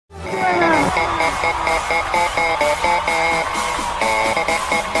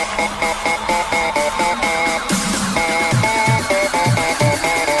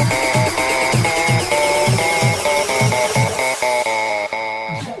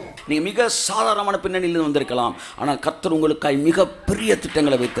நீங்கள் மிக சாதாரணமான பின்னணியில் வந்திருக்கலாம், ஆனால் கர்த்தர் உங்களுக்காய் மிகப்பெரிய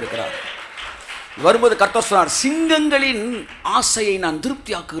திட்டங்களை வைத்திருக்கிறார். வரும்போது கர்த்தர் சொன்னார், சிங்கங்களின் ஆசையை நான்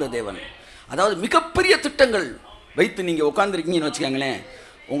திருப்தியாக்குகிற தேவன். அதாவது மிகப்பெரிய திட்டங்கள் வைத்து நீங்கள் உட்காந்துருக்கீங்கன்னு வச்சுக்கோங்களேன்,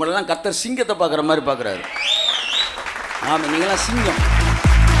 உங்களெல்லாம் கர்த்தர் சிங்கத்தை பார்க்குற மாதிரி பார்க்குறாரு. ஆமாம், நீங்களாம் சிங்கம்.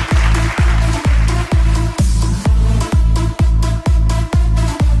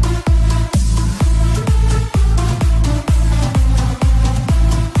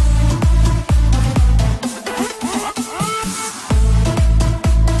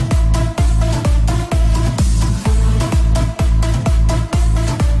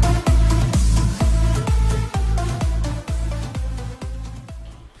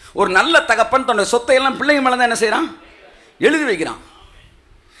 ஒரு நல்ல தகப்பன் தன்னுடைய சொத்தையெல்லாம் பிள்ளைங்க மேலே தான் என்ன செய்கிறான், எழுதி வைக்கிறான்.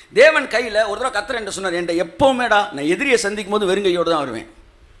 தேவன் கையில் ஒரு தடவை கர்த்தர் என்று சொன்னார், என்கிட்ட எப்போவுமேடா நான் எதிரியை சந்திக்கும் போது வெறுங்கையோடு தான் வருவேன்.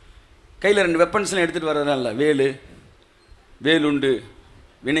 கையில் 2 வெப்பன்ஸ்லாம் எடுத்துகிட்டு வரதான் இல்லை, வேலுண்டு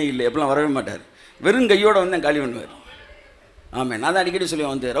வினை இல்லை எப்படிலாம் வரவே மாட்டார். வெறுங்கையோடு வந்து காலி பண்ணுவார். ஆமாம், நான் தான் அடிக்கடி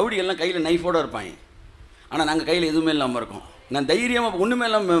சொல்லுவேன், வந்து ரவுடியெல்லாம் கையில் நைஃபோடு இருப்பாங்க, ஆனால் நாங்கள் கையில் எதுவுமே இல்லாமல் இருக்கோம். நான் தைரியமாக ஒன்றுமே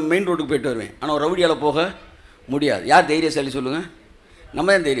இல்லாமல் மெயின் ரோட்டுக்கு போய்ட்டு வருவேன், ஆனால் ஒரு ரவுடியால் போக முடியாது. யார் தைரியசாலி சொல்லுங்கள்?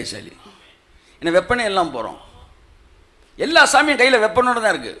 நம்ம தான் தைரியசாலி. ஏன்னா வெப்பனே எல்லாம் போகிறோம், எல்லா சாமியும் கையில் வெப்பனோடு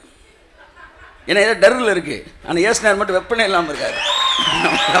தான் இருக்குது. ஏன்னா ஏதோ டரில் இருக்குது, ஆனால் ஏசுனார் மட்டும் வெப்பனே இல்லாமல் இருக்காரு.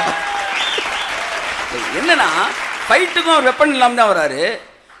 என்னன்னா ஃபைட்டுக்கும் அவர் வெப்பன் இல்லாமல் தான் வராரு,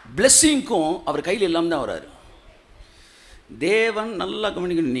 பிளெஸ்ஸிங்க்கும் அவர் கையில் இல்லாமல் தான் வராரு. தேவன் நல்லா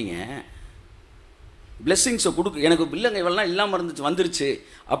கவனிக்கணும். நீங்கள் பிளெஸ்ஸிங்ஸை கொடுக்கு, எனக்கு இல்லைங்க இவெல்லாம் இல்லாமல் வந்துருச்சு,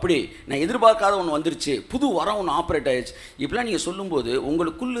 அப்படி நான் எதிர்பார்க்காத ஒன்று வந்துருச்சு, புது வரம் ஒன்று ஆப்ரேட் ஆயிடுச்சு, இப்படிலாம் நீங்கள் சொல்லும்போது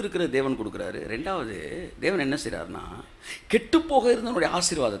உங்களுக்குள்ளே இருக்கிற தேவன் கொடுக்குறாரு. ரெண்டாவது, தேவன் என்ன செய்கிறாருன்னா, கெட்டுப்போக இருந்தவனுடைய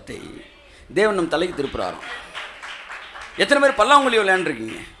ஆசீர்வாதத்தை தேவன் நம் தலைக்கு திருப்புறாராம். எத்தனை பேர் பல்லாங்குழி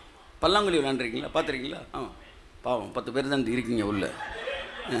விளையாண்டுருக்கீங்க? பல்லாங்குழி விளையாண்டுருக்கீங்களா? பார்த்துருக்கீங்களா? பாவம் 10 பேர் தான் இருக்கீங்க உள்ள.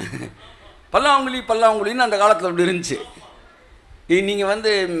 பல்லாங்குழின்னு அந்த காலத்தில் அப்படி இருந்துச்சு. நீங்கள்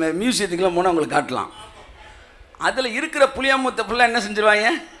வந்து மியூசியத்துக்கெல்லாம் போனால் உங்களுக்கு காட்டலாம். அதில் இருக்கிற புளியாமூத்தை ஃபுல்லாக என்ன செஞ்சிருவாங்க,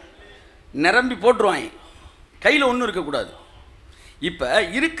 நிரம்பி போட்டுருவாங்க, கையில் ஒன்றும் இருக்கக்கூடாது. இப்போ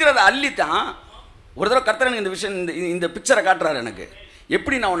இருக்கிறத அள்ளித்தான் ஒரு தடவை கர்த்தர் எனக்கு இந்த விஷயம் இந்த பிக்சரை காட்டுறாரு எனக்கு,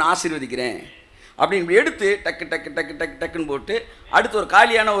 எப்படி நான் உன்னை ஆசீர்வதிக்கிறேன் அப்படின்னு எடுத்து டக்கு டக்கு டக்கு டக்கு டக்குன்னு போட்டு அடுத்து ஒரு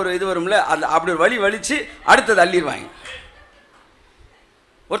காலியான ஒரு இது வரும்ல, அது அப்படி ஒரு வலிச்சு அடுத்தது அள்ளிடுவாங்க.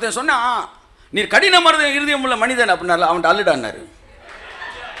 ஒருத்தன் சொன்னான், நீர் கடினமான இருதயம் உள்ள மனிதன் அப்படின்னாரு, அவன்கிட்ட அள்ளிடான்னாரு,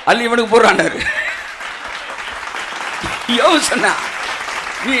 அள்ளி இவனுக்கு போடுறான்னாரு. யோபு சொன்னா,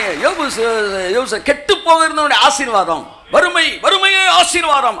 நீ யோபு கெட்டு போக இருந்தவனுடைய ஆசீர்வாதம் வறுமையே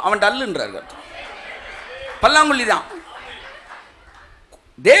ஆசீர்வாதம், அவன்கிட்ட அல்லுன்றார். பல்லாங்குழி தான்.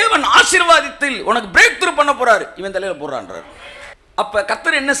 தேவன் ஆசீர்வாதத்தில் உனக்கு பிரேக் த்ரூ பண்ண போறாரு, இவன் தலையில போடுறான்றார். அப்ப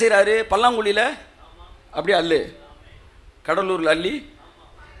கர்த்தர் என்ன செய்யறாரு, பல்லாங்குழியில அப்படியே அல்லு, கடலூர்ல அள்ளி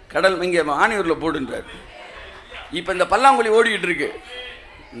கடல் இங்கே ஆனையூர்ல போடுன்றார். இப்ப இந்த பல்லாங்குழி ஓடிக்கிட்டு இருக்கு.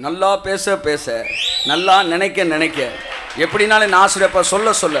 நல்லா பேச பேச, நல்லா நினைக்க எப்படினாலும் ஆசிரியப்பா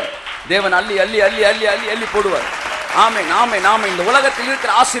சொல்ல தேவன் அள்ளி அள்ளி அள்ளி அள்ளி அள்ளி அள்ளி போடுவார். ஆமென். இந்த உலகத்தில்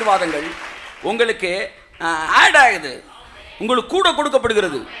இருக்கிற ஆசீர்வாதங்கள் உங்களுக்கு ஆட் ஆகுது, உங்களுக்கு கூட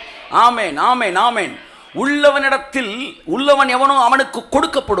கொடுக்கப்படுகிறது. ஆமென். உள்ளவனிடத்தில் உள்ளவன் எவனோ அவனுக்கு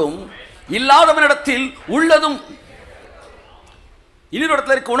கொடுக்கப்படும், இல்லாதவனிடத்தில் உள்ளதும் இன்னொரு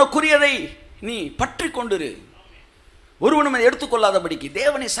இடத்துல இருக்கு, உனக்குரியதை நீ பற்றி கொண்டிரு. ஒருவனும் அதை எடுத்துக்கொள்ளாதபடிக்கு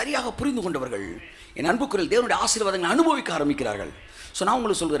தேவனை சரியாக புரிந்து கொண்டவர்கள் என் அன்புக்குரியல் தேவனுடைய ஆசீர்வாதங்களை அனுபவிக்க ஆரம்பிக்கிறார்கள். ஸோ நான்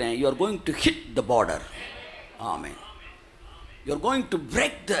உங்களுக்கு சொல்கிறேன், you are going to hit the border. Amen. You are going to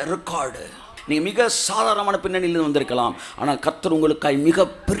break the record. நீங்கள் மிக சாதாரணமான பின்னணியில் வந்திருக்கலாம், ஆனால் கர்த்தர் உங்களுக்காய்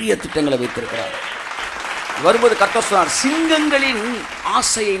மிகப்பெரிய திட்டங்களை வைத்திருக்கிறார். வரும்போது கர்த்தர் சொன்னார், சிங்கங்களின்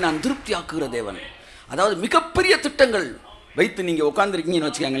ஆசையை நான் திருப்தியாக்குகிற தேவன். அதாவது மிகப்பெரிய திட்டங்கள் வைத்து நீங்கள் உட்காந்துருக்கீங்கன்னு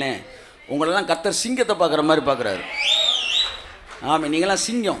வச்சுக்கோங்களேன், உங்களெல்லாம் கர்த்தர் சிங்கத்தை பார்க்குற மாதிரி பார்க்குறாரு. ஆமாம், நீங்களாம்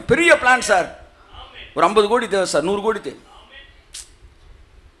சிங்கம். பெரிய பிளான் சார், ஒரு 50 கோடி தேவை சார், 100 கோடி தேவை.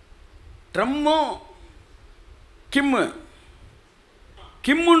 ட்ரம்மும்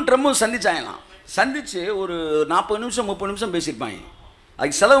கிம்மும் ட்ரம்மும் சந்திச்சு ஒரு 40 நிமிஷம் 30 நிமிஷம் பேசியிருப்பாங்க.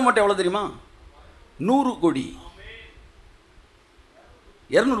 அதுக்கு செலவு மட்டும் எவ்வளோ தெரியுமா? 100 கோடி.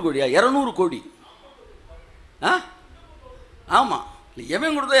 200 கோடியா? 200 கோடி. ஆமாம்,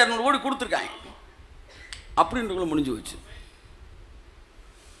 எவன் கொடுத்தா 200 கோடி கொடுத்துருக்காங்க அப்படின்றக்குள்ள முடிஞ்சு போச்சு.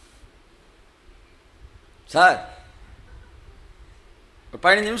 சார்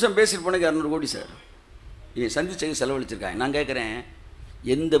 15 நிமிஷம் பேசிட்டு போனதுக்கு 200 கோடி சார், சந்திச்சு செலவழிச்சிருக்காங்க. நான் கேட்குறேன்,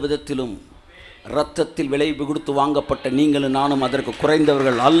 எந்த விதத்திலும் இரத்தத்தில் விலை கொடுத்து வாங்கப்பட்ட நீங்களும் நானும் அதற்கு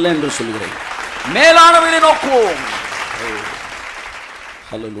குறைந்தவர்கள் அல்ல என்று சொல்கிறேன். மேலானவர்களை நோக்குவோம்.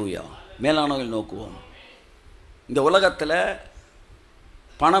 ஹல்லேலூயா. மேலானவர்களை நோக்குவோம். இந்த உலகத்தில்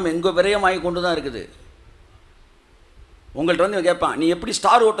பணம் எங்கே விரயமாகி கொண்டு தான் இருக்குது. உங்கள்கிட்ட வந்து கேட்பான், நீ எப்படி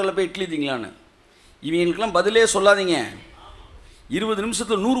ஸ்டார் ஹோட்டலில் போய் இட்லி திங்களான்னு. இவங்களுக்கெல்லாம் பதிலே சொல்லாதீங்க. 20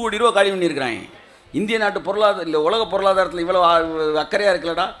 நிமிஷத்தில் 100 கோடி ரூபா காலி பண்ணியிருக்கிறாங்க. இந்திய நாட்டு பொருளாதார இல்லை உலக பொருளாதாரத்தில் இவ்வளோ அக்கறையாக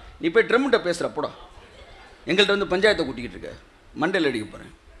இருக்கலடா. நீ போய் ட்ரம்கிட்ட பேசுகிற போடா. எங்கள்கிட்ட வந்து பஞ்சாயத்தை கூட்டிக்கிட்டு இருக்க, மண்டையில் அடிக்க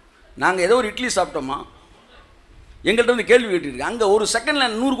போகிறேன். நாங்கள் ஏதோ ஒரு இட்லி சாப்பிட்டோமா, எங்கள்கிட்ட வந்து கேள்வி கேட்டுருக்கு. அங்கே ஒரு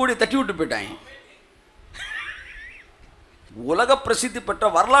செகண்டில் 100 கோடியை தட்டி விட்டு போயிட்டாங்க. உலக பிரசித்தி பெற்ற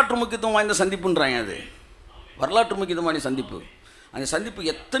வரலாற்று முக்கியத்துவம் வாய்ந்த சந்திப்புன்றாங்க. அது வரலாற்று முக்கியத்துவமான சந்திப்பு. அந்த சந்திப்பு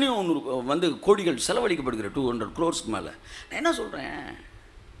எத்தனையோ வந்து கோடிகள் செலவழிக்கப்படுகிற 200 crores மேலே. நான் என்ன சொல்கிறேன்,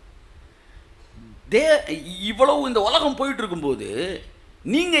 இவ்வளவு இந்த உலகம் போயிட்டு இருக்கும்போது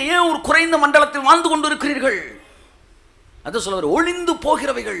நீங்கள் ஏன் ஒரு குறைந்த மண்டலத்தில் வாழ்ந்து கொண்டு இருக்கிறீர்கள்? அதை சொல்லுவார், ஒளிந்து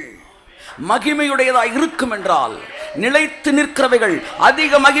போகிறவைகள் மகிமையுடையதாக இருக்கும் என்றால் நிலைத்து நிற்கிறவைகள்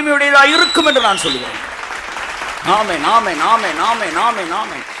அதிக மகிமையுடையதாக இருக்கும் என்று நான் சொல்லுகிறேன். ஆமென், ஆமென், ஆமென், ஆமென், ஆமென்,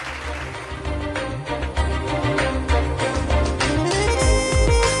 ஆமென்.